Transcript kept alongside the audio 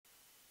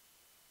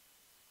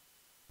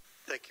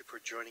Thank you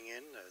for joining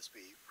in as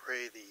we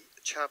pray the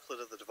Chaplet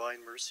of the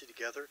Divine Mercy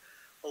together,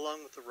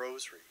 along with the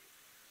Rosary.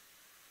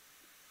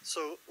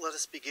 So let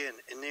us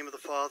begin. In the name of the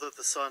Father,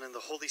 the Son, and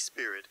the Holy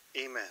Spirit.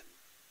 Amen.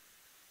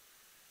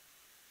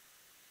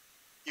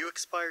 You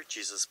expired,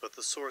 Jesus, but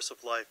the source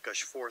of life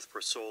gushed forth for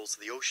souls.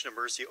 The ocean of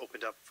mercy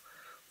opened up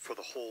for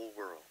the whole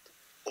world.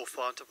 O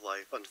font of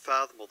life,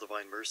 unfathomable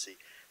divine mercy,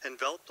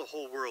 envelop the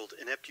whole world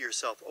and empty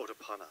yourself out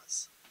upon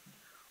us.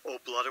 O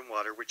blood and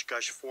water which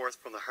gush forth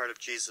from the heart of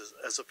Jesus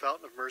as a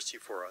fountain of mercy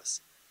for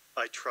us,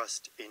 I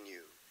trust in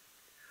you.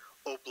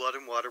 O blood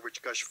and water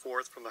which gush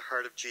forth from the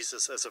heart of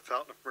Jesus as a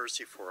fountain of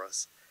mercy for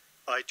us,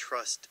 I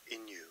trust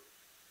in you.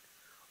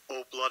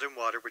 O blood and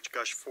water which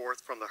gush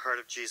forth from the heart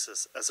of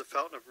Jesus as a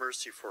fountain of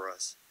mercy for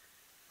us,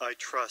 I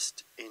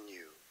trust in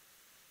you.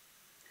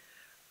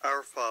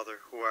 Our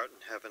Father, who art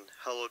in heaven,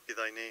 hallowed be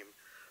thy name.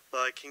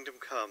 Thy kingdom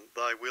come,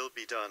 thy will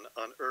be done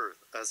on earth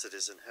as it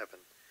is in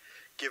heaven.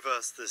 Give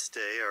us this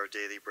day our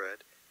daily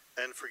bread,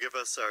 and forgive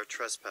us our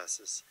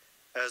trespasses,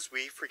 as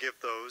we forgive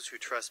those who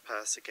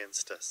trespass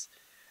against us.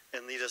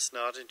 And lead us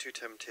not into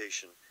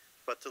temptation,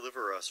 but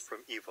deliver us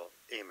from evil.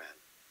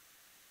 Amen.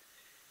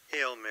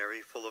 Hail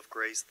Mary, full of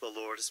grace, the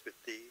Lord is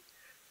with thee.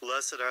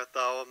 Blessed art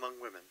thou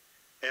among women,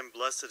 and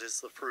blessed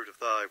is the fruit of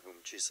thy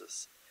womb,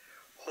 Jesus.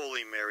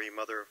 Holy Mary,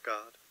 Mother of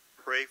God,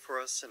 pray for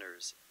us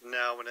sinners,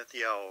 now and at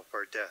the hour of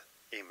our death.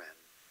 Amen.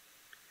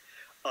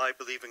 I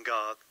believe in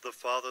God, the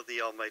Father, the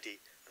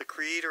Almighty, the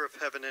Creator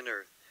of heaven and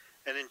earth,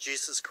 and in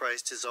Jesus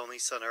Christ, his only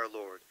Son, our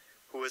Lord,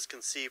 who was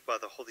conceived by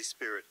the Holy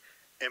Spirit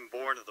and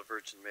born of the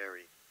Virgin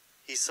Mary.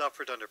 He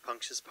suffered under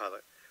Pontius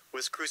Pilate,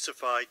 was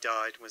crucified,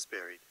 died, and was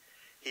buried.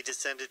 He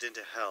descended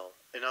into hell,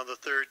 and on the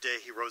third day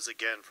he rose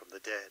again from the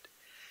dead.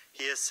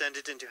 He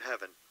ascended into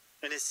heaven,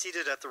 and is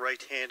seated at the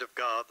right hand of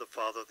God, the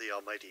Father, the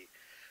Almighty.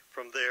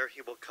 From there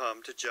he will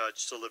come to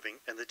judge the living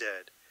and the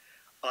dead.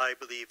 I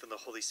believe in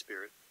the Holy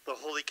Spirit, the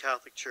Holy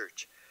Catholic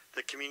Church,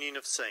 the communion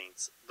of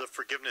saints, the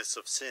forgiveness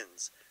of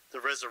sins,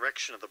 the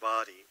resurrection of the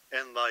body,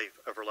 and life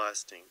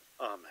everlasting.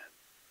 Amen.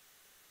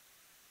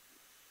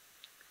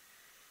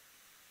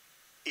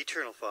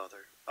 Eternal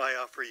Father, I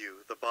offer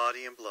you the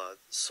body and blood,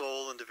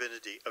 soul and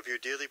divinity of your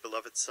dearly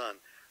beloved Son,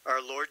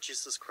 our Lord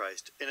Jesus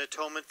Christ, in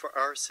atonement for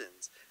our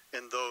sins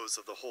and those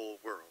of the whole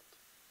world.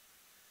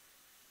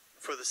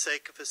 For the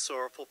sake of his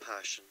sorrowful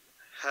passion,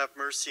 have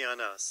mercy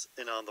on us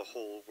and on the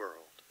whole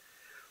world.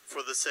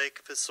 For the sake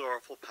of his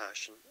sorrowful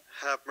passion,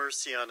 have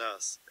mercy on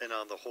us and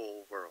on the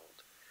whole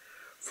world.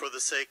 For the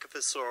sake of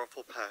his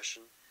sorrowful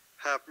passion,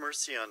 have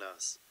mercy on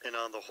us and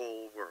on the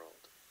whole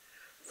world.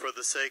 For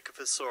the sake of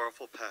his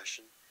sorrowful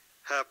passion,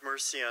 have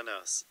mercy on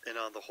us and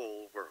on the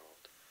whole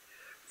world.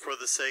 For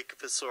the sake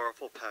of his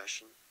sorrowful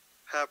passion,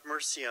 have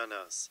mercy on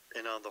us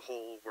and on the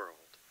whole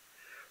world.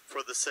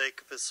 For the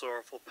sake of his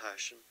sorrowful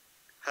passion,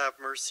 have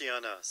mercy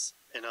on us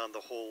and on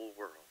the whole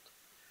world.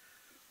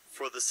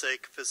 For the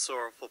sake of his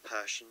sorrowful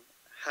passion,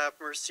 have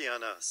mercy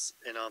on us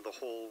and on the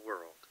whole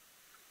world.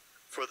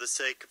 For the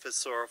sake of his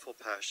sorrowful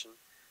passion,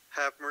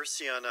 have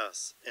mercy on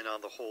us and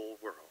on the whole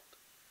world.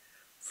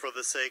 For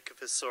the sake of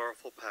his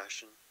sorrowful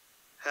passion,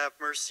 have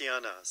mercy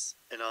on us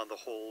and on the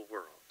whole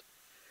world.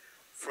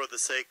 For the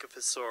sake of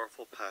his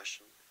sorrowful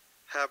passion,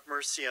 have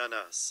mercy on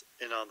us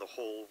and on the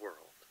whole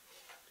world.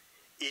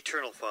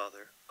 Eternal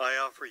Father, I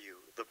offer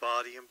you the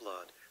body and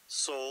blood,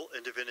 soul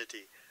and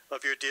divinity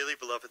of your dearly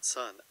beloved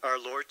Son, our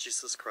Lord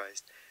Jesus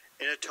Christ,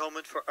 in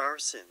atonement for our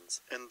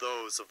sins and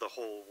those of the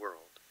whole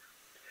world.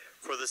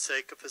 For the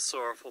sake of his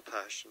sorrowful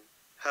passion,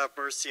 have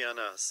mercy on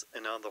us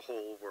and on the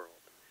whole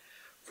world.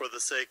 For the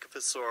sake of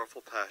his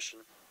sorrowful passion,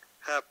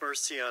 have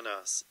mercy on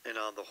us and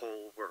on the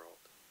whole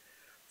world.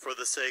 For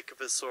the sake of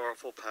his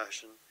sorrowful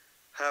passion,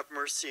 have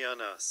mercy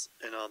on us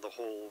and on the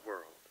whole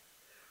world.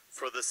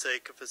 For the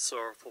sake of his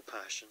sorrowful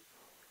passion,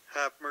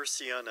 have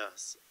mercy on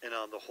us and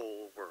on the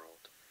whole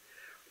world.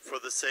 For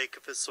the sake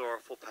of his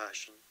sorrowful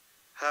passion,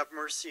 have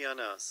mercy on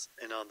us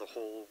and on the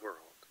whole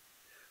world.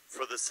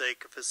 For the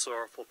sake of his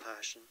sorrowful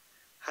passion,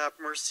 have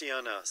mercy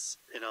on us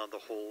and on the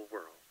whole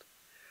world.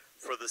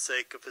 For the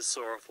sake of his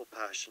sorrowful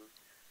passion,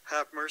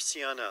 have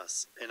mercy on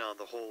us and on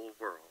the whole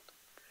world.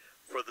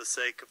 For the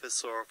sake of his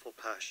sorrowful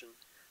passion,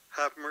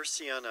 have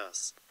mercy on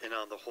us and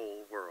on the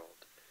whole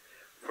world.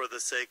 For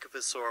the sake of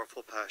his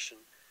sorrowful passion,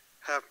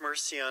 have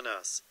mercy on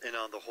us and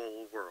on the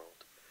whole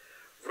world.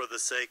 For the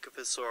sake of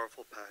his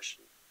sorrowful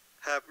passion,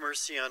 have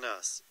mercy on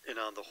us and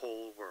on the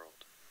whole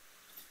world.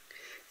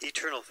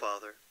 Eternal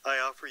Father, I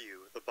offer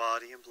you the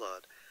body and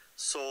blood,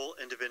 soul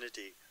and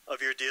divinity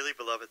of your dearly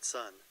beloved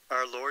Son,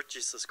 our Lord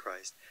Jesus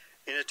Christ,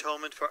 in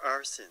atonement for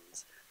our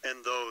sins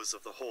and those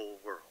of the whole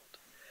world.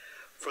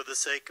 For the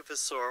sake of his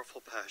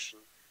sorrowful passion,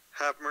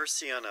 have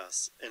mercy on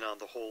us and on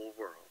the whole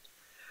world.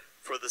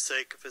 For the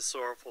sake of his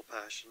sorrowful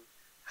passion,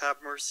 have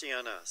mercy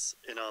on us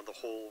and on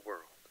the whole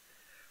world.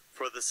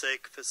 For the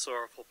sake of his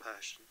sorrowful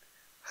passion,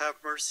 have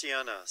mercy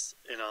on us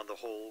and on the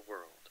whole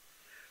world.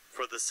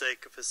 For the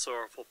sake of his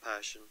sorrowful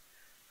passion,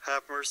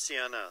 have mercy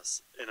on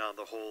us and on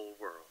the whole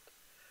world.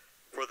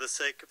 For the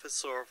sake of his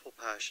sorrowful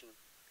passion,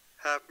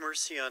 have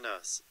mercy on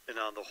us and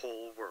on the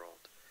whole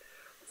world.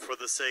 For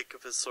the sake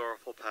of his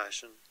sorrowful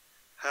passion,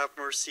 have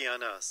mercy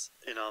on us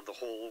and on the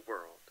whole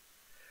world.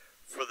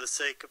 For the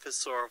sake of his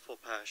sorrowful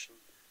passion,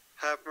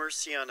 have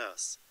mercy on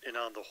us and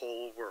on the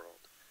whole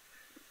world.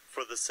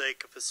 For the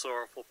sake of his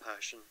sorrowful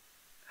passion,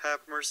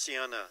 have mercy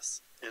on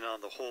us and on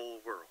the whole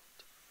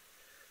world.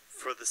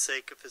 For the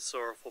sake of his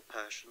sorrowful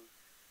passion,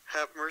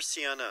 have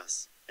mercy on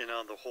us and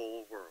on the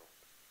whole world.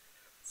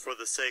 For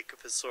the sake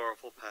of his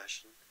sorrowful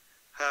passion,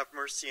 have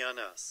mercy on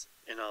us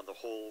and on the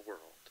whole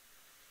world.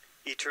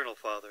 Eternal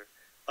Father,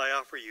 I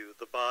offer you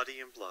the body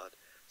and blood,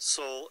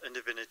 soul and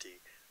divinity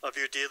of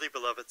your dearly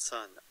beloved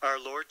Son, our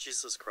Lord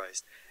Jesus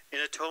Christ, in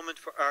atonement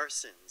for our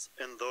sins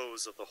and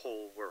those of the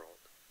whole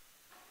world.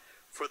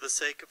 For the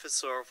sake of his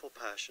sorrowful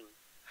passion,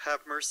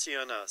 have mercy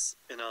on us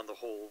and on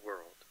the whole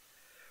world.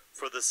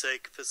 For the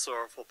sake of his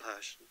sorrowful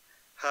passion,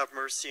 have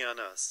mercy on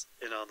us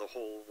and on the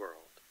whole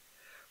world.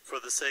 For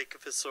the sake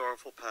of his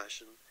sorrowful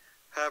passion,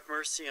 have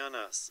mercy on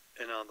us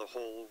and on the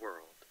whole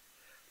world.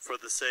 For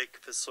the sake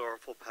of his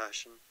sorrowful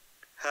passion,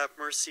 have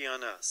mercy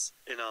on us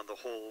and on the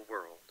whole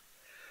world.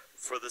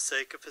 For the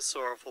sake of his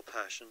sorrowful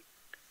passion,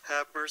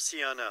 have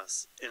mercy on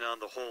us and on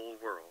the whole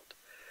world.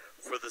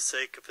 For the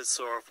sake of his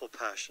sorrowful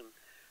passion,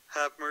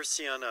 have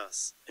mercy on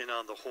us and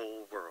on the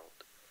whole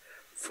world.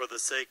 For the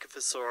sake of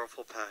his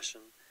sorrowful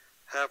passion,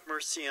 have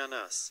mercy on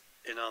us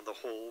and on the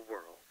whole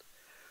world.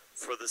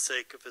 For the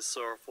sake of his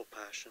sorrowful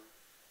passion,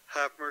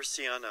 have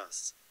mercy on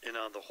us and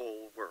on the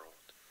whole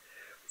world.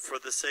 For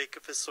the sake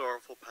of his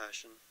sorrowful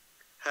passion,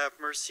 have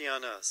mercy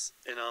on us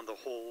and on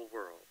the whole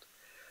world.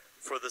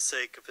 For the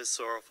sake of his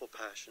sorrowful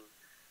passion,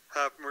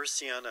 have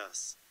mercy on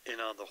us and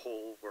on the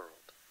whole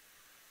world.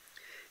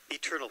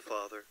 Eternal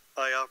Father,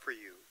 I offer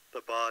you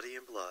the body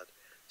and blood,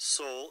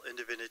 soul and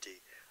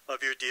divinity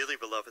of your dearly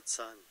beloved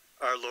Son,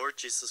 our Lord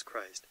Jesus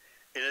Christ,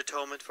 in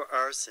atonement for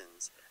our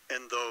sins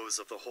and those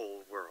of the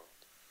whole world.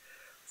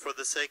 For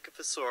the sake of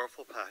his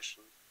sorrowful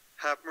passion,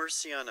 have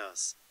mercy on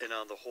us and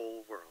on the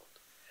whole world.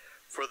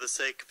 For the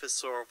sake of his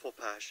sorrowful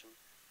passion,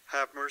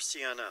 have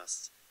mercy on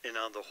us and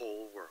on the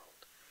whole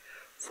world.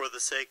 For the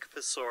sake of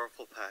his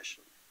sorrowful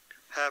passion,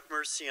 have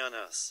mercy on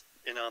us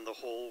and on the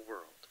whole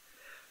world.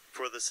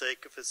 For the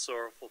sake of his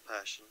sorrowful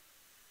passion,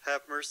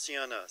 have mercy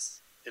on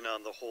us and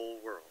on the whole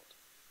world.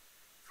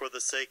 For the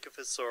sake of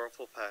his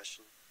sorrowful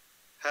passion,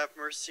 have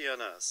mercy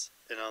on us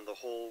and on the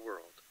whole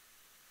world.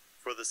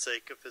 For the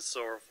sake of his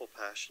sorrowful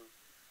passion,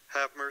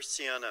 have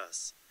mercy on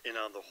us and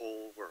on the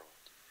whole world.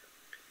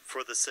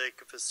 For the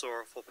sake of his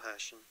sorrowful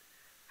passion,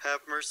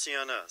 have mercy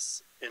on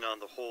us and on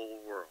the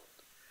whole world.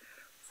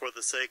 For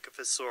the sake of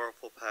his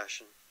sorrowful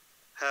passion,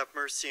 have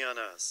mercy on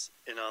us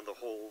and on the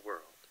whole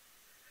world.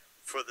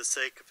 For the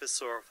sake of his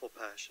sorrowful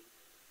passion,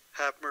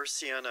 have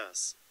mercy on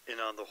us and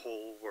on the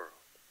whole world.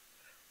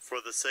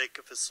 For the sake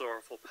of his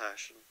sorrowful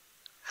passion,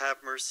 have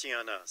mercy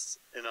on us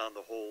and on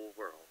the whole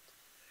world.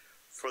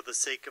 For the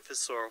sake of his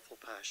sorrowful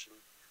passion,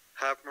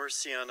 have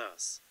mercy on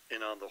us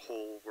and on the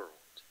whole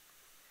world.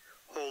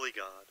 Holy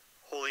God,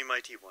 Holy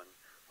Mighty One,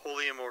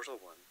 Holy Immortal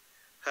One,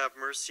 have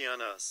mercy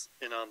on us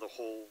and on the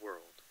whole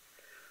world.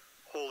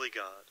 Holy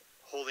God,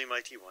 Holy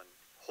Mighty One,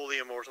 Holy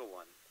Immortal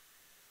One,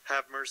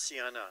 have mercy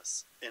on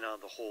us and on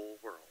the whole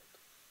world.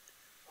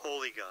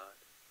 Holy God,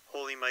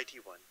 Holy Mighty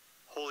One,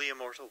 Holy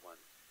Immortal One,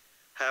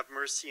 have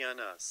mercy on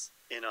us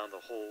and on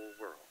the whole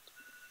world.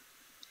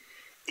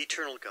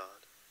 Eternal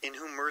God, in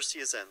whom mercy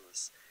is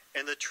endless,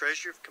 and the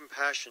treasure of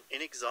compassion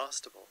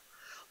inexhaustible,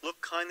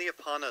 look kindly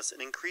upon us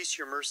and increase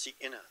your mercy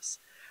in us,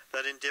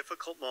 that in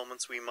difficult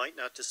moments we might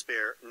not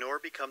despair nor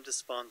become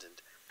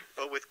despondent,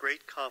 but with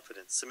great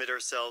confidence submit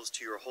ourselves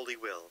to your holy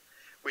will,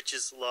 which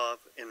is love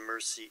and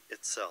mercy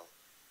itself.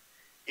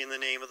 In the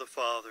name of the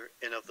Father,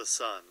 and of the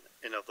Son,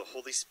 and of the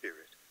Holy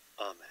Spirit.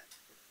 Amen.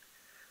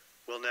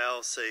 We'll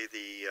now say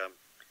the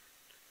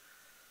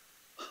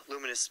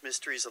luminous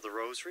mysteries of the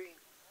Rosary.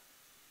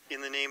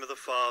 In the name of the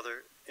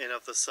Father, and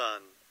of the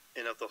Son,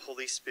 and of the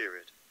Holy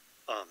Spirit.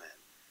 Amen.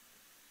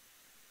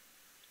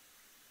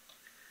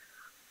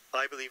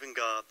 I believe in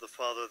God, the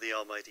Father, the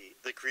Almighty,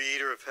 the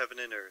Creator of heaven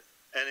and earth,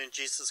 and in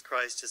Jesus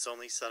Christ, his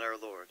only Son, our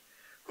Lord,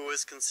 who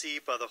was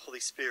conceived by the Holy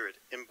Spirit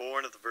and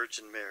born of the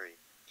Virgin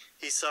Mary.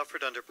 He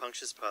suffered under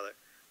Pontius Pilate,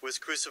 was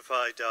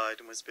crucified, died,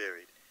 and was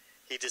buried.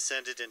 He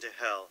descended into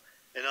hell,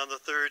 and on the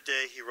third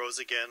day he rose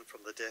again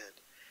from the dead.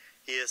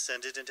 He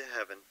ascended into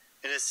heaven,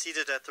 and is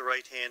seated at the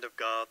right hand of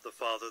God, the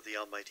Father, the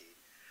Almighty.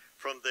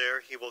 From there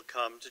he will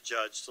come to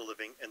judge the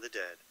living and the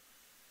dead.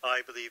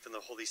 I believe in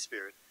the Holy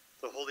Spirit,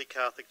 the Holy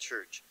Catholic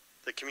Church,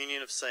 the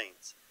communion of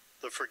saints,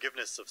 the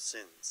forgiveness of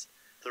sins,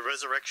 the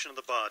resurrection of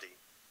the body,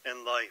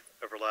 and life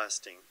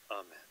everlasting.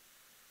 Amen.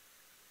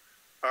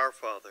 Our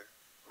Father,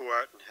 who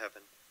art in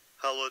heaven,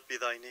 hallowed be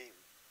thy name.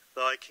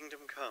 Thy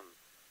kingdom come,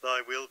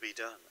 thy will be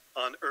done,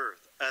 on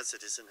earth as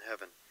it is in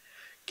heaven.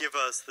 Give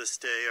us this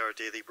day our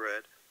daily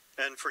bread,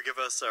 and forgive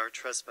us our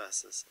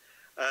trespasses,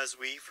 as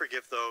we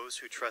forgive those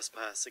who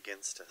trespass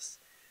against us.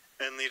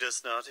 And lead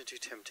us not into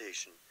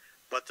temptation,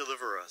 but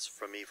deliver us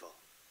from evil.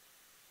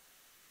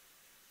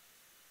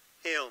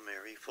 Hail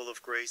Mary, full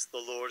of grace,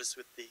 the Lord is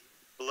with thee.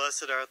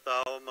 Blessed art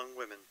thou among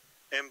women,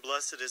 and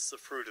blessed is the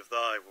fruit of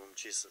thy womb,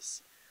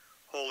 Jesus.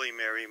 Holy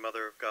Mary,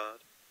 Mother of God,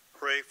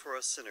 pray for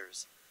us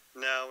sinners,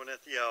 now and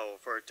at the hour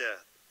of our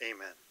death.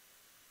 Amen.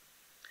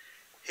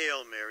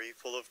 Hail Mary,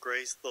 full of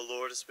grace, the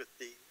Lord is with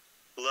thee.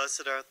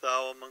 Blessed art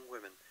thou among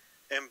women,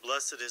 and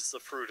blessed is the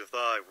fruit of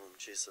thy womb,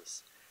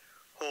 Jesus.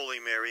 Holy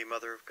Mary,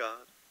 Mother of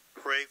God,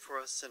 pray for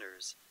us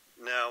sinners,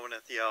 now and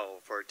at the hour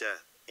of our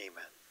death.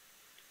 Amen.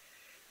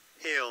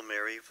 Hail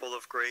Mary, full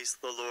of grace,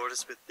 the Lord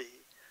is with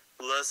thee.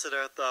 Blessed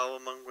art thou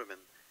among women,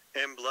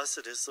 and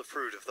blessed is the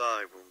fruit of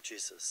thy womb,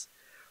 Jesus.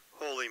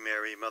 Holy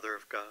Mary, Mother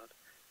of God,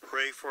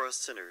 pray for us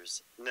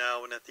sinners,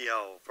 now and at the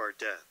hour of our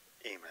death.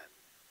 Amen.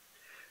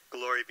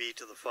 Glory be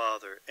to the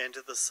Father, and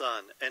to the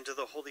Son, and to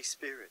the Holy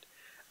Spirit,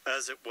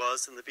 as it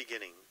was in the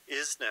beginning,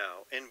 is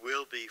now, and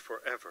will be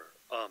forever.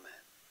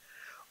 Amen.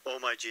 O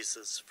my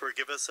Jesus,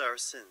 forgive us our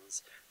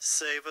sins,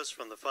 save us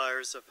from the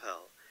fires of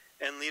hell,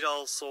 and lead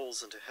all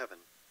souls into heaven,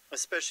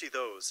 especially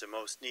those in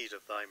most need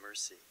of thy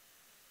mercy.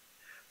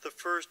 The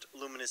first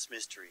luminous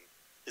mystery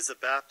is the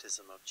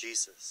baptism of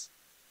Jesus.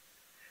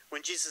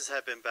 When Jesus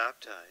had been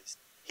baptized,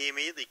 he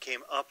immediately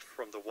came up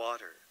from the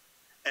water,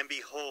 and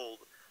behold,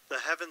 the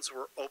heavens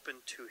were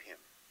opened to him,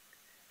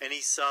 and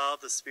he saw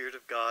the Spirit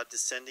of God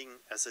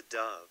descending as a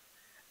dove,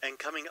 and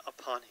coming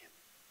upon him.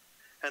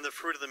 And the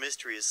fruit of the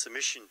mystery is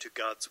submission to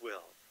God's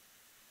will.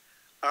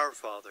 Our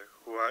Father,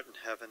 who art in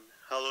heaven,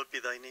 hallowed be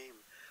thy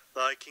name.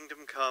 Thy kingdom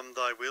come,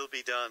 thy will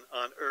be done,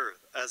 on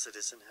earth as it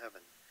is in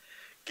heaven.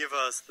 Give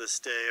us this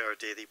day our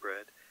daily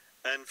bread,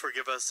 and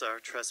forgive us our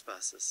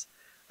trespasses,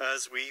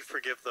 as we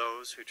forgive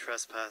those who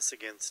trespass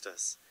against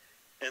us.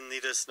 And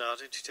lead us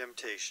not into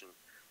temptation,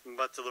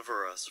 but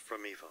deliver us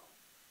from evil.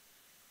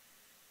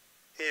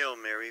 Hail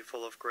Mary,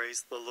 full of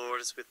grace, the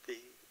Lord is with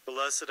thee.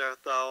 Blessed art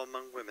thou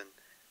among women,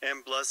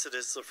 and blessed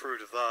is the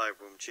fruit of thy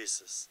womb,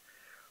 Jesus.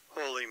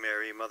 Holy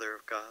Mary, Mother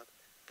of God,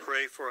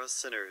 pray for us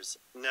sinners,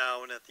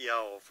 now and at the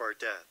hour of our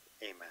death.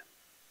 Amen.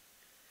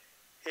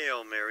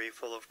 Hail Mary,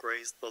 full of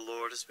grace, the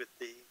Lord is with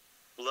thee.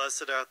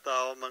 Blessed art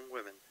thou among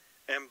women,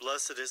 and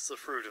blessed is the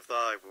fruit of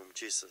thy womb,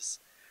 Jesus.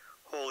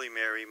 Holy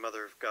Mary,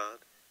 Mother of God,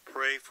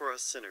 pray for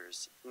us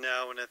sinners,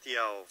 now and at the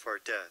hour of our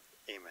death.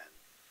 Amen.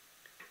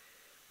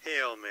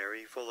 Hail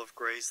Mary, full of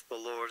grace, the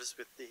Lord is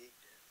with thee.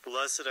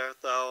 Blessed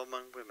art thou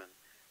among women,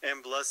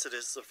 and blessed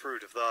is the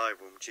fruit of thy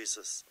womb,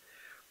 Jesus.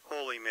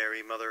 Holy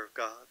Mary, Mother of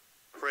God,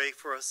 pray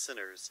for us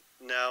sinners,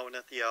 now and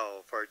at the hour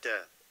of our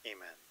death.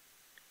 Amen.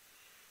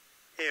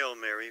 Hail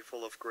Mary,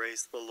 full of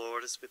grace, the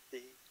Lord is with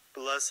thee.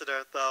 Blessed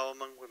art thou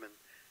among women,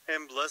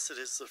 and blessed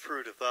is the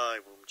fruit of thy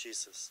womb,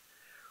 Jesus.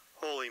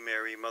 Holy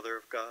Mary, Mother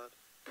of God,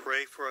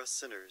 pray for us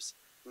sinners,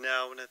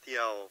 now and at the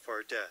hour of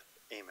our death.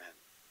 Amen.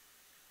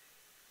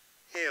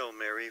 Hail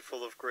Mary,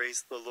 full of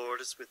grace, the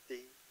Lord is with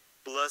thee.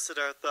 Blessed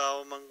art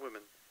thou among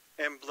women,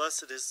 and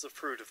blessed is the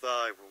fruit of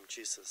thy womb,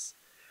 Jesus.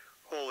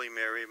 Holy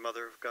Mary,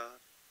 Mother of God,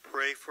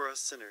 pray for us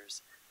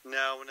sinners,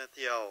 now and at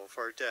the hour of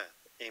our death.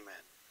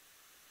 Amen.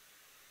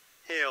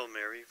 Hail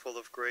Mary, full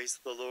of grace,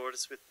 the Lord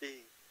is with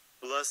thee.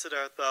 Blessed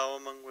art thou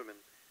among women,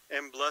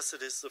 and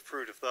blessed is the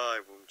fruit of thy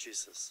womb,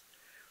 Jesus.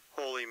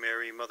 Holy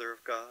Mary, Mother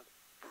of God,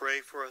 pray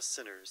for us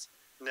sinners,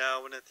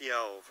 now and at the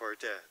hour of our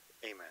death.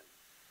 Amen.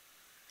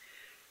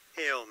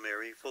 Hail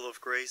Mary, full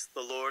of grace,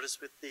 the Lord is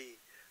with thee.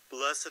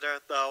 Blessed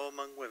art thou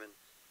among women,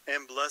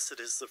 and blessed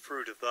is the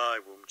fruit of thy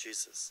womb,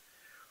 Jesus.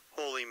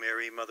 Holy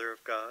Mary, Mother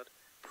of God,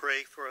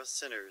 pray for us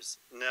sinners,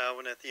 now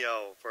and at the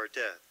hour of our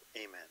death.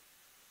 Amen.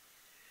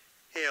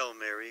 Hail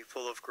Mary,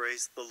 full of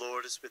grace, the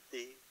Lord is with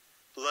thee.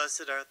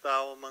 Blessed art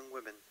thou among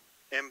women,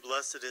 and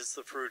blessed is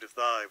the fruit of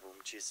thy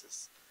womb,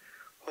 Jesus.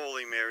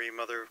 Holy Mary,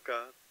 Mother of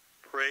God,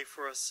 pray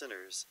for us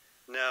sinners,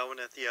 now and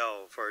at the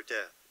hour of our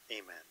death.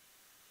 Amen.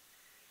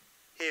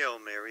 Hail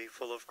Mary,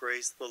 full of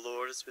grace, the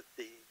Lord is with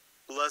thee.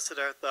 Blessed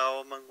art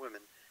thou among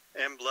women,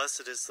 and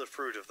blessed is the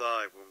fruit of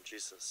thy womb,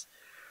 Jesus.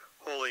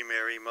 Holy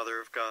Mary, Mother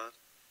of God,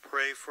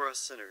 pray for us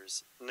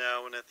sinners,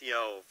 now and at the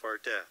hour of our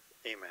death.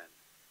 Amen.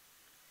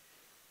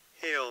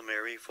 Hail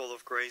Mary, full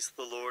of grace,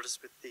 the Lord is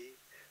with thee.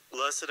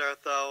 Blessed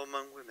art thou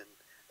among women,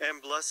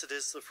 and blessed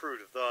is the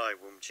fruit of thy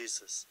womb,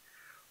 Jesus.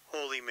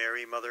 Holy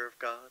Mary, Mother of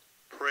God,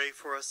 pray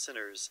for us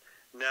sinners,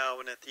 now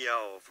and at the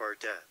hour of our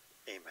death.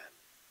 Amen.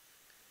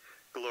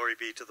 Glory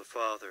be to the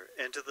Father,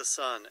 and to the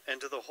Son,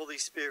 and to the Holy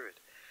Spirit,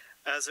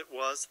 as it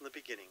was in the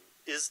beginning,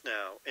 is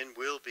now, and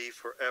will be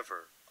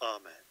forever.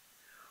 Amen.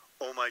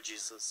 O my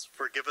Jesus,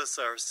 forgive us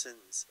our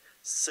sins,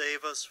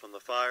 save us from the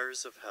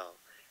fires of hell,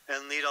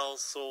 and lead all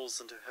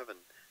souls into heaven,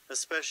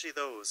 especially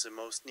those in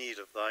most need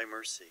of thy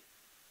mercy.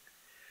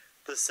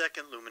 The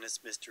second luminous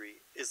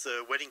mystery is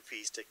the wedding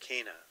feast at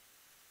Cana.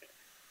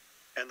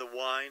 And the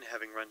wine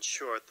having run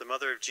short, the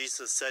mother of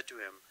Jesus said to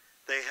him,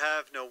 "They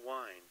have no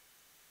wine."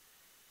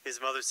 His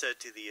mother said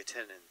to the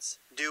attendants,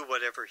 "Do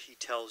whatever he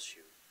tells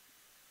you."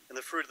 And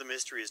the fruit of the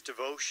mystery is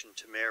devotion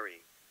to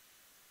Mary.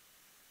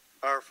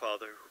 Our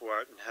Father, who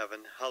art in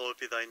heaven, hallowed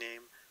be thy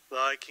name.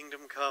 Thy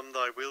kingdom come,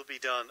 thy will be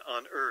done,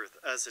 on earth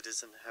as it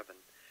is in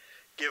heaven.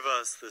 Give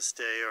us this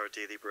day our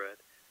daily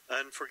bread,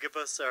 and forgive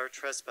us our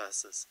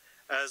trespasses,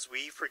 as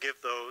we forgive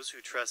those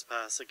who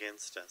trespass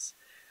against us.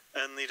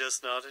 And lead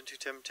us not into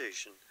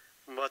temptation,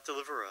 but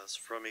deliver us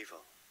from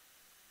evil.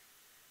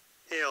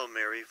 Hail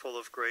Mary, full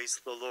of grace,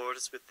 the Lord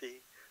is with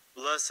thee.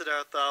 Blessed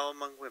art thou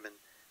among women,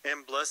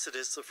 and blessed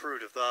is the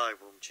fruit of thy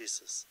womb,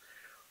 Jesus.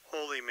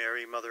 Holy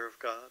Mary, Mother of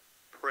God,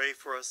 pray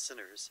for us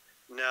sinners,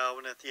 now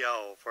and at the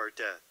hour of our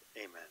death.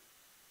 Amen.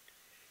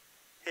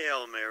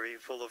 Hail Mary,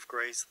 full of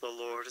grace, the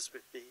Lord is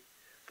with thee.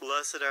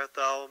 Blessed art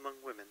thou among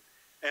women,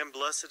 and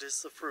blessed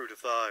is the fruit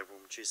of thy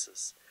womb,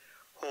 Jesus.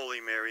 Holy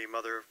Mary,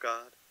 Mother of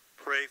God,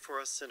 pray for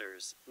us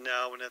sinners,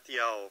 now and at the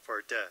hour of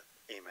our death.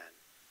 Amen.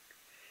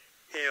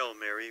 Hail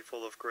Mary,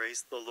 full of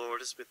grace, the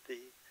Lord is with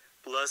thee.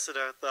 Blessed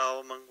art thou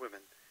among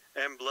women,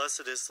 and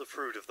blessed is the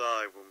fruit of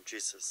thy womb,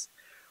 Jesus.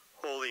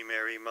 Holy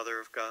Mary, Mother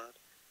of God,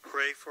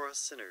 pray for us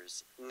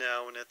sinners,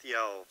 now and at the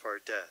hour of our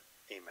death.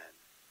 Amen.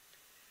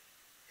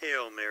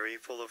 Hail Mary,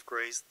 full of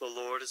grace, the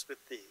Lord is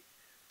with thee.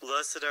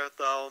 Blessed art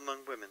thou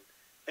among women,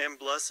 and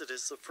blessed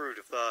is the fruit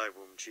of thy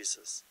womb,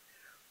 Jesus.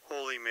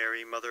 Holy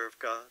Mary, Mother of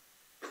God,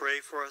 pray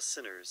for us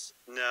sinners,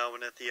 now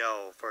and at the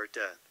hour of our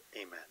death.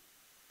 Amen.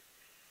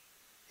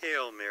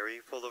 Hail Mary,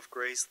 full of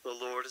grace, the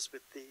Lord is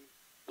with thee.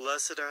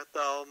 Blessed art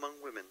thou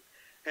among women,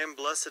 and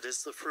blessed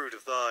is the fruit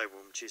of thy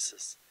womb,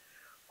 Jesus.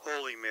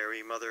 Holy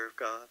Mary, Mother of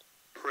God,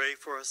 pray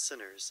for us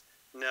sinners,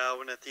 now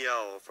and at the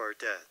hour of our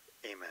death.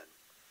 Amen.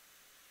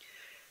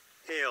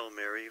 Hail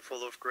Mary,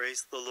 full of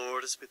grace, the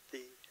Lord is with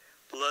thee.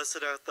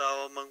 Blessed art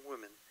thou among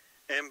women,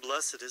 and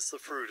blessed is the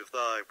fruit of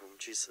thy womb,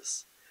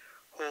 Jesus.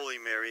 Holy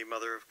Mary,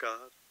 Mother of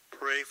God,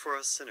 pray for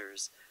us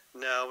sinners,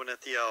 now and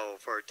at the hour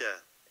of our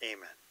death.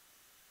 Amen.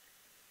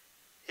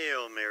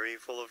 Hail Mary,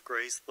 full of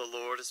grace, the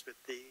Lord is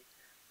with thee.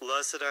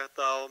 Blessed art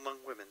thou among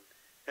women,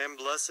 and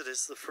blessed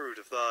is the fruit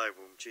of thy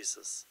womb,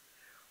 Jesus.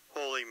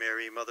 Holy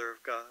Mary, Mother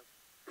of God,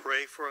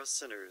 pray for us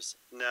sinners,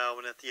 now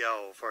and at the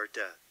hour of our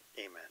death.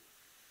 Amen.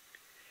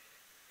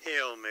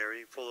 Hail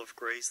Mary, full of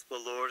grace, the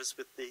Lord is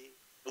with thee.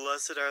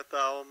 Blessed art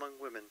thou among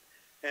women,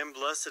 and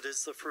blessed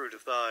is the fruit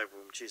of thy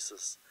womb,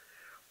 Jesus.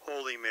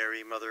 Holy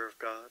Mary, Mother of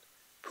God,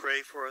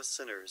 pray for us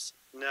sinners,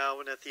 now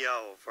and at the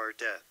hour of our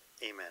death.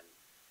 Amen.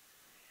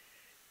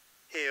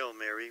 Hail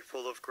Mary,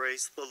 full of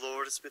grace, the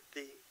Lord is with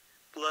thee.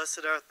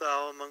 Blessed art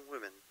thou among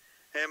women,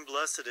 and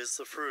blessed is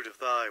the fruit of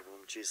thy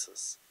womb,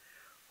 Jesus.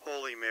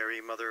 Holy Mary,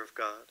 Mother of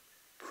God,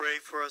 pray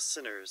for us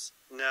sinners,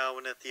 now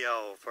and at the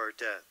hour of our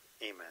death.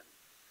 Amen.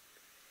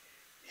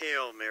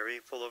 Hail Mary,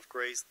 full of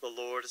grace, the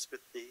Lord is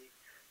with thee.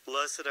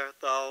 Blessed art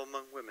thou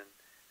among women,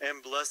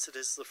 and blessed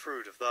is the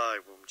fruit of thy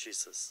womb,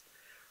 Jesus.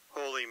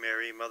 Holy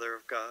Mary, Mother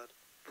of God,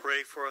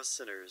 pray for us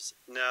sinners,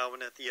 now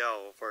and at the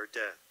hour of our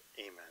death.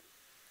 Amen.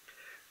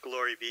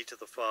 Glory be to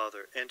the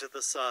Father, and to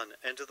the Son,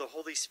 and to the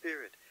Holy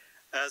Spirit,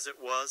 as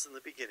it was in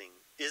the beginning,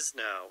 is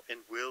now,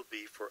 and will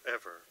be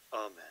forever.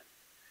 Amen.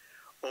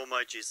 O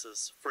my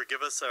Jesus,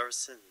 forgive us our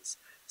sins,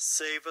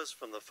 save us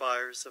from the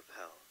fires of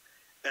hell,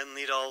 and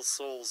lead all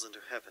souls into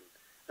heaven,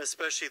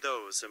 especially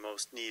those in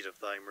most need of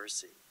thy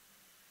mercy.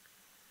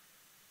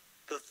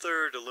 The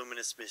third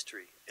luminous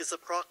mystery is the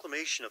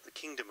proclamation of the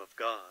kingdom of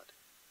God.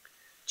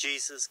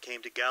 Jesus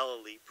came to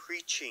Galilee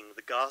preaching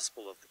the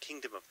gospel of the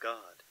kingdom of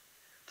God.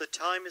 The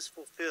time is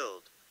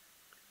fulfilled,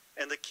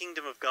 and the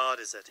kingdom of God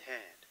is at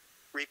hand.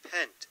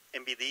 Repent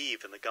and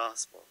believe in the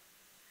gospel.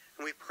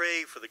 And we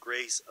pray for the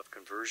grace of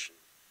conversion.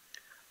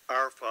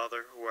 Our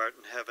Father, who art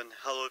in heaven,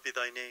 hallowed be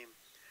thy name.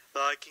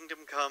 Thy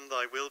kingdom come,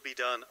 thy will be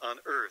done, on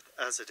earth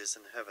as it is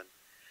in heaven.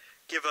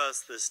 Give us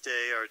this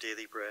day our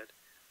daily bread,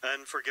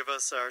 and forgive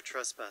us our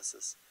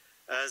trespasses,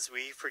 as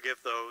we forgive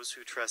those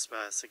who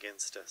trespass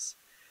against us.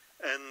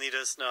 And lead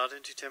us not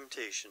into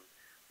temptation,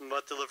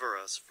 but deliver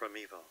us from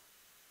evil.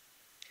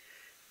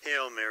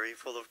 Hail Mary,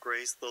 full of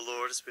grace, the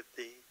Lord is with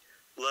thee.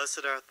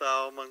 Blessed art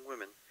thou among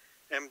women,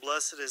 and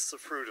blessed is the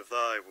fruit of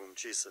thy womb,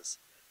 Jesus.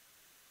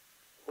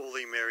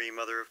 Holy Mary,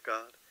 Mother of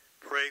God,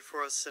 pray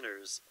for us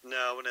sinners,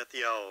 now and at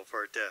the hour of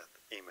our death.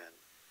 Amen.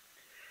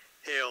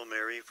 Hail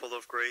Mary, full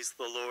of grace,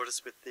 the Lord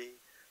is with thee.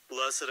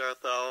 Blessed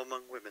art thou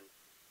among women,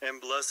 and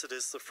blessed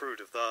is the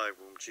fruit of thy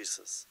womb,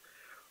 Jesus.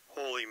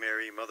 Holy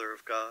Mary, Mother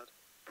of God,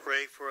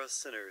 pray for us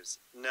sinners,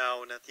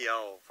 now and at the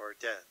hour of our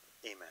death.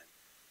 Amen.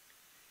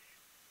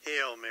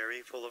 Hail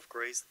Mary, full of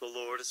grace, the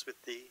Lord is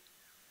with thee.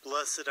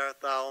 Blessed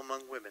art thou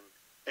among women,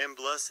 and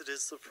blessed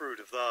is the fruit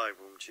of thy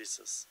womb,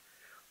 Jesus.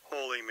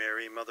 Holy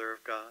Mary, Mother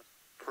of God,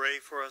 pray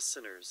for us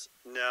sinners,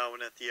 now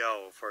and at the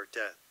hour of our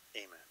death.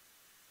 Amen.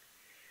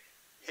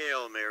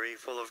 Hail Mary,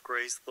 full of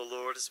grace, the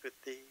Lord is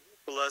with thee.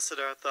 Blessed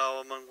art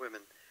thou among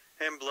women,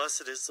 and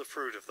blessed is the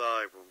fruit of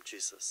thy womb,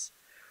 Jesus.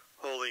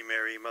 Holy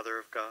Mary, Mother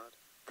of God,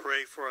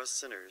 pray for us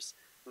sinners,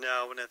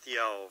 now and at the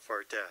hour of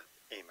our death.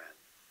 Amen.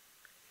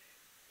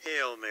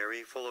 Hail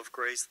Mary, full of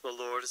grace, the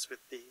Lord is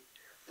with thee.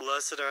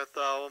 Blessed art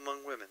thou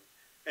among women,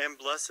 and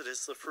blessed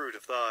is the fruit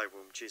of thy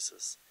womb,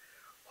 Jesus.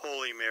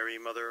 Holy Mary,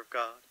 Mother of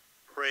God,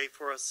 pray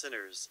for us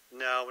sinners,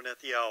 now and at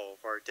the hour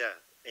of our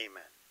death.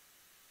 Amen.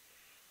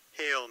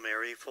 Hail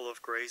Mary, full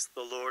of grace,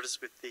 the Lord is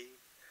with thee.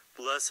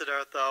 Blessed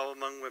art thou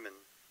among women,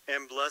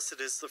 and blessed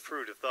is the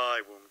fruit of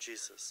thy womb,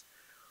 Jesus.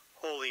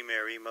 Holy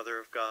Mary, Mother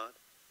of God,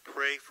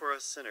 pray for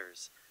us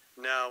sinners,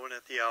 now and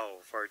at the hour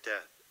of our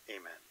death.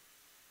 Amen.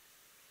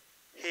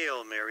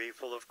 Hail Mary,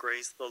 full of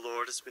grace, the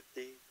Lord is with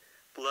thee.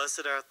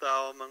 Blessed art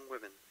thou among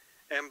women,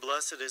 and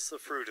blessed is the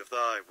fruit of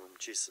thy womb,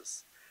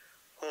 Jesus.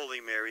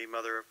 Holy Mary,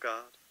 Mother of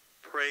God,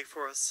 pray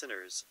for us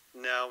sinners,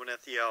 now and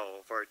at the hour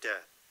of our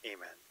death.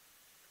 Amen.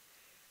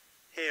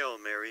 Hail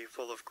Mary,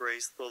 full of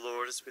grace, the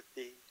Lord is with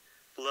thee.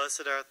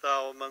 Blessed art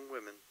thou among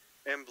women,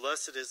 and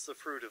blessed is the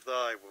fruit of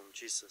thy womb,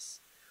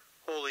 Jesus.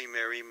 Holy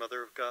Mary,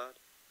 Mother of God,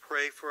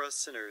 pray for us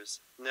sinners,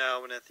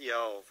 now and at the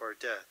hour of our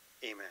death.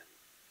 Amen.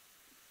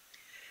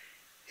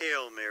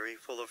 Hail Mary,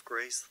 full of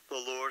grace, the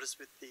Lord is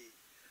with thee.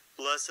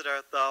 Blessed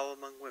art thou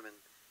among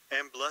women,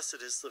 and blessed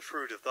is the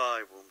fruit of thy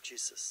womb,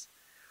 Jesus.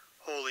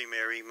 Holy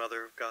Mary,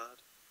 Mother of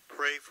God,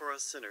 pray for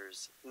us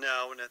sinners,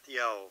 now and at the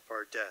hour of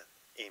our death.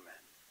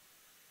 Amen.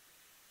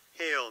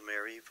 Hail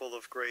Mary, full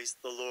of grace,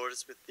 the Lord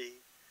is with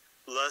thee.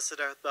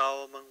 Blessed art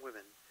thou among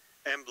women,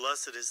 and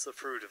blessed is the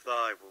fruit of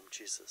thy womb,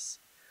 Jesus.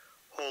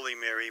 Holy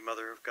Mary,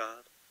 Mother of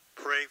God,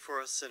 pray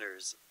for us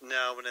sinners,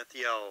 now and at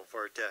the hour of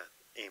our death.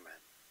 Amen.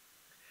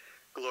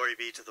 Glory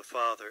be to the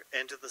Father,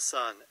 and to the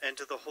Son, and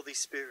to the Holy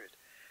Spirit,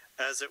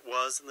 as it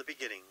was in the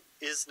beginning,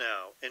 is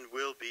now, and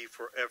will be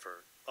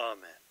forever.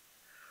 Amen.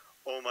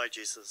 O my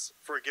Jesus,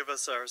 forgive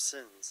us our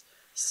sins,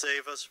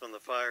 save us from the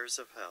fires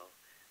of hell,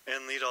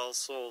 and lead all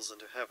souls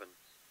into heaven,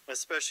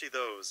 especially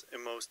those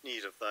in most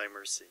need of thy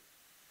mercy.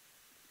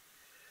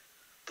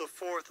 The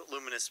fourth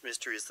luminous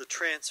mystery is the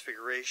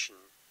Transfiguration.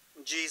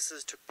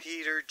 Jesus took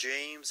Peter,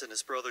 James, and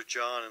his brother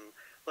John, and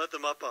led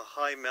them up a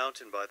high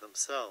mountain by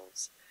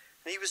themselves,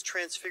 and he was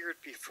transfigured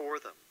before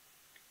them.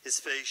 His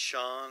face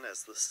shone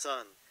as the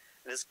sun,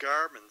 and his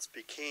garments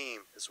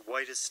became as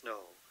white as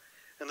snow,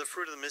 and the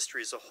fruit of the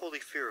mystery is a holy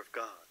fear of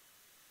God.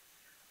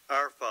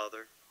 Our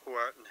Father, who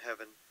art in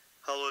heaven,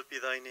 hallowed be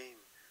thy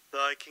name.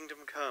 Thy kingdom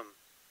come,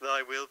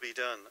 thy will be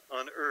done,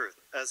 on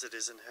earth as it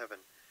is in heaven.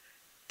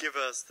 Give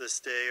us this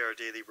day our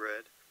daily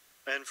bread,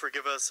 and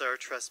forgive us our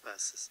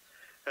trespasses,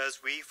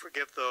 as we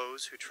forgive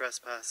those who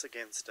trespass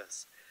against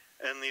us.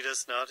 And lead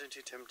us not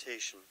into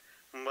temptation,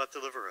 but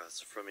deliver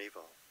us from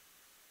evil.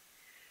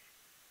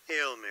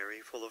 Hail Mary,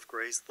 full of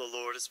grace, the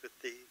Lord is with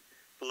thee.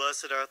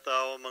 Blessed art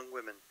thou among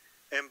women,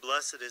 and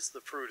blessed is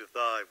the fruit of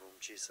thy womb,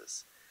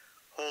 Jesus.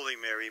 Holy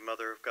Mary,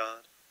 Mother of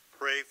God,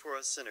 pray for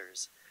us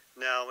sinners,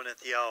 now and at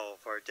the hour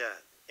of our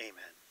death.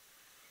 Amen.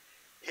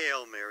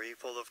 Hail Mary,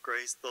 full of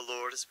grace, the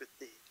Lord is with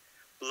thee.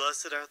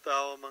 Blessed art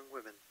thou among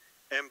women,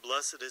 and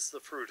blessed is the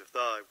fruit of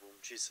thy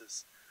womb,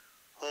 Jesus.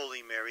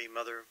 Holy Mary,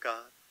 Mother of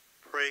God,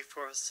 pray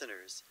for us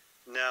sinners,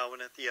 now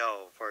and at the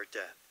hour of our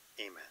death.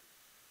 Amen.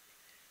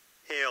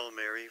 Hail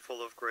Mary,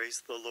 full of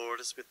grace, the Lord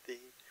is with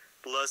thee.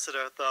 Blessed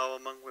art thou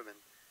among women,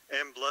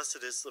 and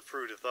blessed is the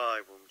fruit of thy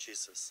womb,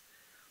 Jesus.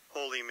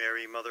 Holy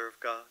Mary, Mother of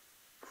God,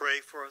 pray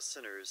for us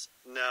sinners,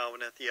 now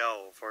and at the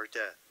hour of our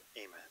death.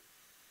 Amen.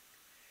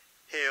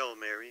 Hail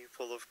Mary,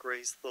 full of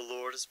grace, the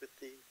Lord is with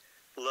thee.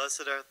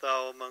 Blessed art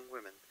thou among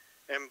women,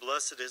 and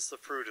blessed is the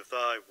fruit of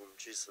thy womb,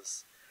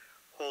 Jesus.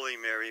 Holy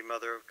Mary,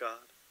 Mother of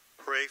God,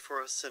 pray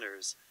for us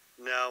sinners,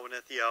 now and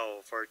at the hour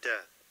of our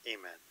death.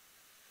 Amen.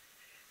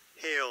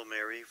 Hail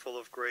Mary, full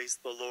of grace,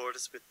 the Lord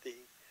is with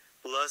thee.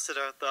 Blessed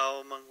art thou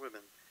among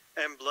women,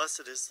 and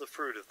blessed is the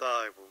fruit of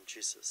thy womb,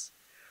 Jesus.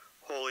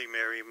 Holy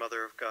Mary,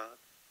 Mother of God,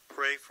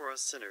 pray for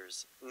us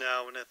sinners,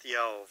 now and at the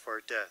hour of our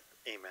death.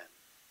 Amen.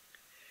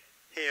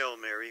 Hail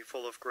Mary,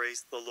 full of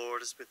grace, the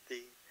Lord is with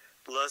thee.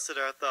 Blessed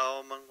art thou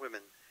among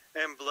women,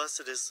 and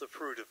blessed is the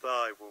fruit of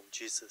thy womb,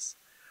 Jesus.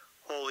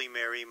 Holy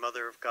Mary,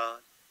 Mother of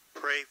God,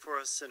 pray for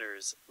us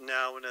sinners,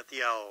 now and at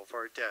the hour of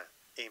our death.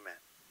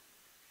 Amen.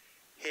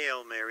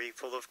 Hail Mary,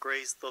 full of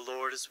grace, the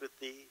Lord is with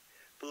thee.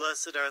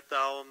 Blessed art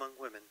thou among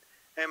women,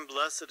 and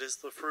blessed is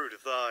the fruit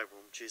of thy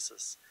womb,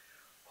 Jesus.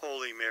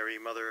 Holy Mary,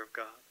 Mother of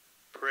God,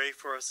 pray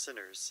for us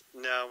sinners,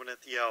 now and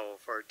at the hour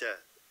of our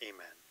death.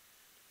 Amen.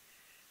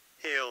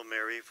 Hail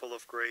Mary, full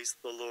of grace,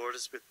 the Lord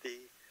is with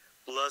thee.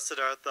 Blessed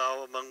art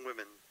thou among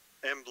women,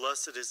 and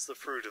blessed is the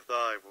fruit of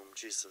thy womb,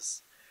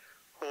 Jesus.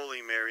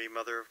 Holy Mary,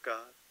 Mother of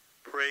God,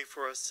 pray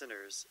for us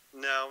sinners,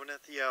 now and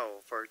at the hour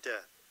of our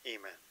death.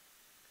 Amen.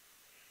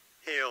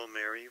 Hail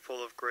Mary,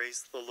 full of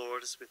grace, the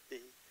Lord is with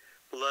thee.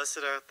 Blessed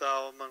art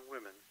thou among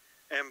women,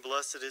 and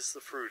blessed is the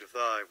fruit of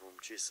thy womb,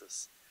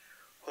 Jesus.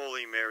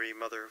 Holy Mary,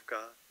 Mother of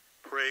God,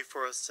 pray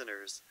for us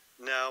sinners,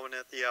 now and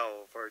at the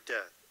hour of our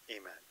death.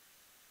 Amen.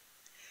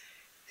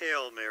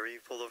 Hail Mary,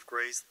 full of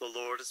grace, the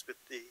Lord is with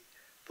thee.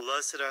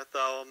 Blessed art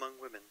thou among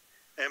women,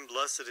 and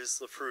blessed is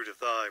the fruit of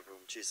thy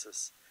womb,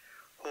 Jesus.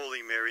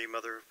 Holy Mary,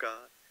 Mother of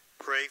God,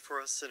 pray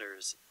for us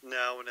sinners,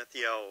 now and at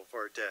the hour of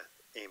our death.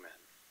 Amen.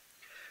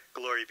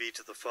 Glory be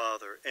to the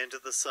Father, and to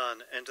the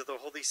Son, and to the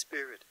Holy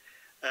Spirit,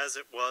 as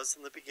it was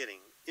in the beginning,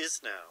 is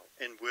now,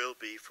 and will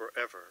be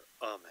forever.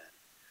 Amen.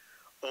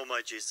 O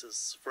my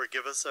Jesus,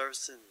 forgive us our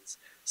sins,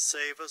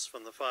 save us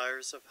from the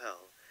fires of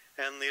hell,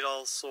 and lead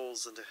all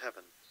souls into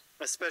heaven,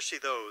 especially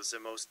those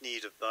in most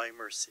need of thy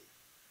mercy.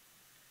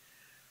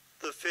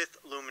 The fifth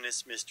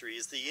luminous mystery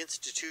is the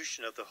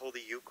institution of the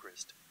Holy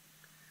Eucharist.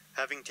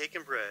 Having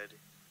taken bread,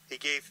 he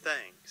gave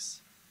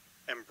thanks,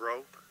 and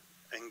broke,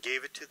 and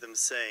gave it to them,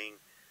 saying,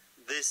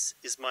 "This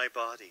is my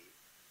body,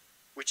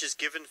 which is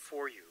given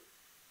for you.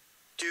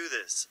 Do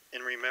this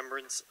in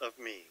remembrance of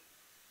me."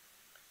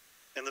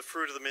 And the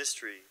fruit of the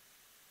mystery,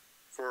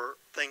 for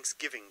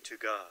thanksgiving to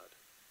God.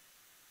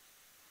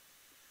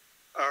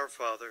 Our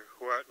Father,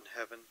 who art in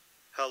heaven,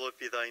 hallowed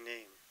be thy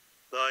name.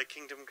 Thy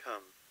kingdom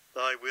come,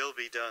 thy will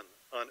be done,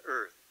 on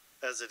earth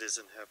as it is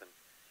in heaven.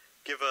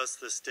 Give us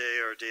this day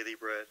our daily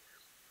bread,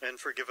 and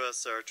forgive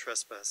us our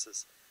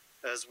trespasses,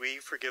 as we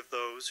forgive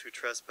those who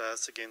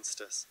trespass against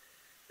us.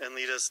 And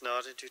lead us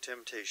not into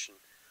temptation,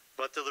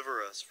 but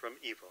deliver us from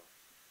evil.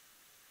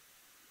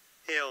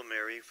 Hail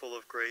Mary, full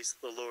of grace,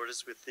 the Lord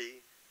is with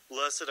thee.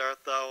 Blessed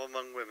art thou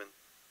among women,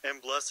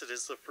 and blessed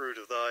is the fruit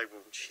of thy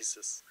womb,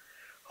 Jesus.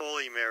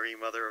 Holy Mary,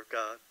 Mother of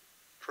God,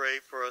 pray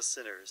for us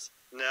sinners,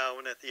 now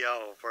and at the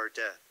hour of our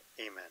death.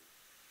 Amen.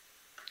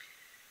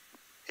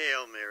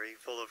 Hail Mary,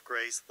 full of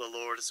grace, the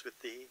Lord is with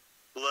thee.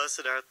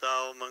 Blessed art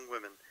thou among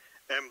women,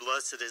 and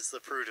blessed is the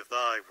fruit of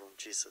thy womb,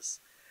 Jesus.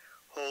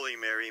 Holy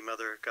Mary,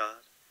 Mother of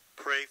God,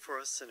 pray for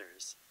us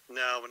sinners,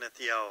 now and at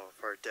the hour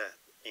of our death.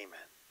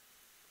 Amen.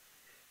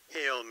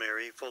 Hail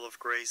Mary, full of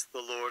grace,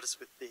 the Lord is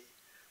with thee.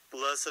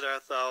 Blessed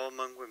art thou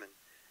among women,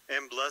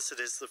 and blessed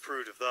is the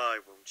fruit of thy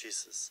womb,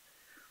 Jesus.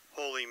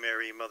 Holy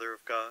Mary, Mother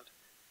of God,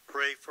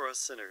 pray for us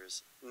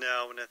sinners,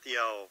 now and at the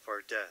hour of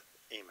our death.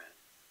 Amen.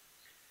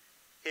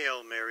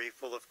 Hail Mary,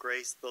 full of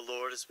grace, the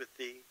Lord is with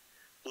thee.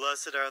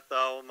 Blessed art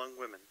thou among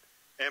women,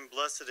 and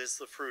blessed is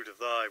the fruit of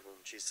thy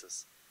womb,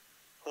 Jesus.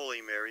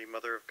 Holy Mary,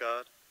 Mother of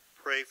God,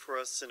 pray for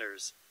us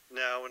sinners,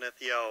 now and at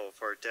the hour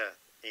of our death.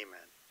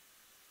 Amen.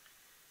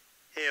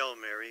 Hail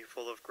Mary,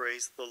 full of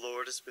grace, the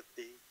Lord is with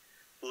thee.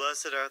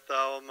 Blessed art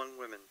thou among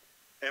women,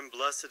 and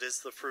blessed is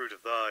the fruit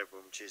of thy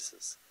womb,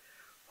 Jesus.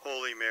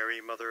 Holy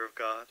Mary, Mother of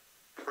God,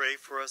 pray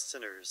for us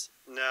sinners,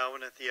 now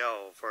and at the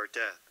hour of our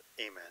death.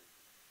 Amen.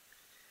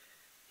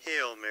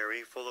 Hail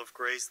Mary, full of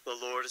grace, the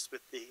Lord is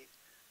with thee.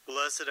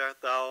 Blessed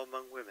art thou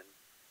among women,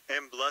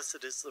 and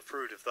blessed is the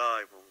fruit of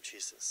thy womb,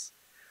 Jesus.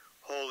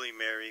 Holy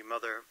Mary,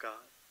 Mother of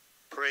God,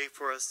 pray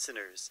for us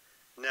sinners,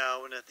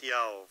 now and at the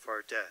hour of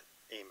our death.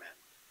 Amen.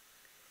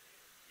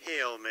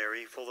 Hail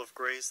Mary, full of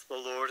grace, the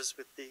Lord is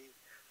with thee.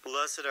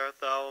 Blessed art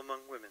thou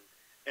among women,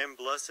 and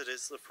blessed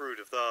is the fruit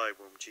of thy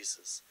womb,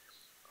 Jesus.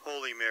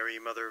 Holy Mary,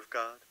 Mother of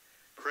God,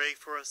 pray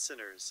for us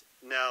sinners,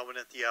 now and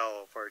at the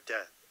hour of our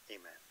death.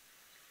 Amen.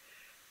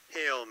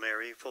 Hail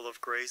Mary, full of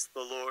grace,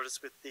 the Lord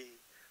is with thee.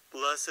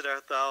 Blessed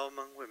art thou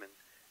among women,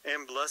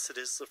 and blessed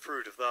is the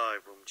fruit of thy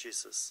womb,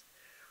 Jesus.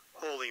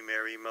 Holy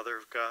Mary, Mother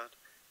of God,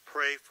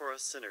 pray for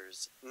us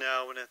sinners,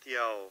 now and at the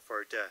hour of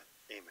our death.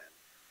 Amen.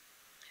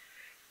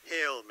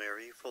 Hail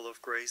Mary, full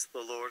of grace,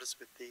 the Lord is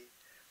with thee.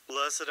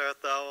 Blessed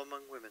art thou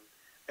among women,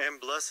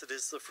 and blessed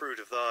is the fruit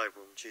of thy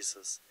womb,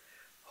 Jesus.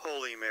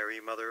 Holy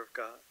Mary, Mother of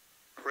God,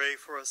 pray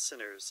for us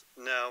sinners,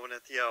 now and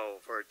at the hour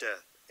of our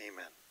death.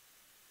 Amen.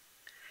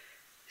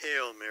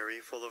 Hail Mary,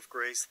 full of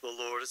grace, the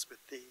Lord is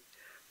with thee.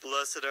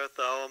 Blessed art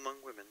thou among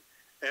women,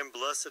 and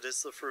blessed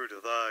is the fruit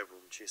of thy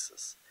womb,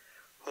 Jesus.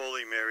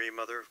 Holy Mary,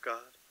 Mother of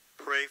God,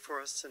 pray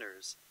for us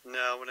sinners,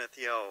 now and at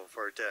the hour of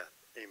our death.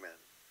 Amen.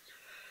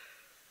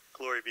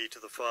 Glory be to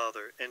the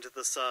Father, and to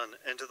the Son,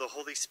 and to the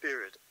Holy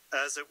Spirit,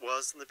 as it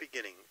was in the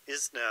beginning,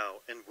 is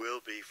now, and will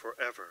be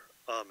forever.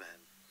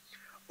 Amen.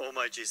 O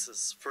my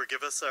Jesus,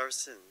 forgive us our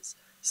sins,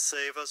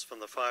 save us from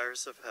the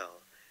fires of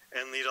hell,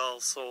 and lead all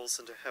souls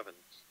into heaven,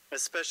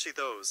 especially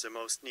those in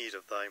most need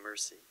of thy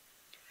mercy.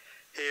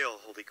 Hail,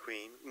 Holy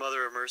Queen,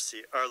 Mother of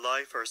Mercy, our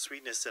life, our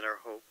sweetness, and our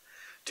hope.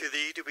 To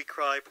thee do we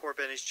cry, poor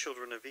banished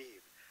children of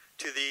Eve.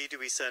 To thee do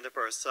we send up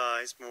our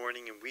sighs,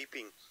 mourning and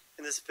weeping,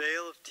 in this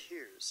vale of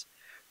tears.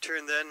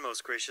 Turn then,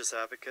 most gracious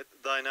Advocate,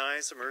 thine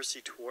eyes of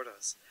mercy toward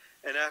us,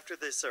 and after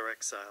this our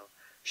exile,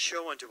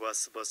 show unto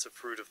us the blessed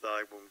fruit of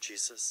thy womb,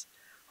 Jesus.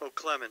 O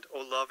clement, O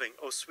loving,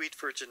 O sweet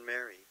Virgin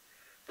Mary,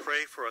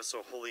 pray for us,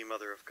 O Holy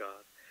Mother of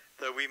God,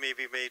 that we may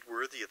be made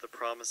worthy of the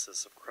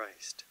promises of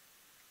Christ.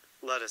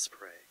 Let us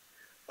pray.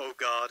 O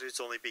God, whose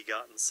only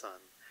begotten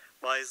Son,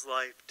 by his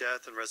life,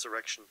 death, and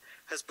resurrection,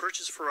 has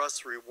purchased for us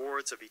the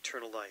rewards of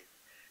eternal life,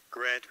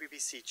 grant, we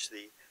beseech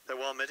thee, that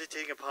while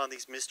meditating upon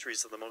these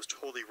mysteries of the most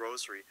holy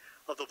rosary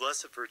of the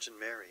Blessed Virgin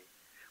Mary,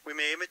 we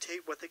may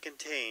imitate what they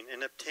contain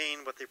and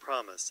obtain what they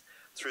promise,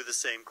 through the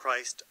same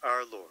Christ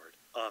our Lord.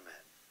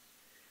 Amen.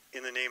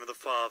 In the name of the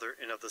Father,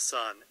 and of the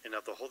Son, and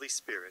of the Holy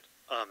Spirit.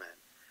 Amen.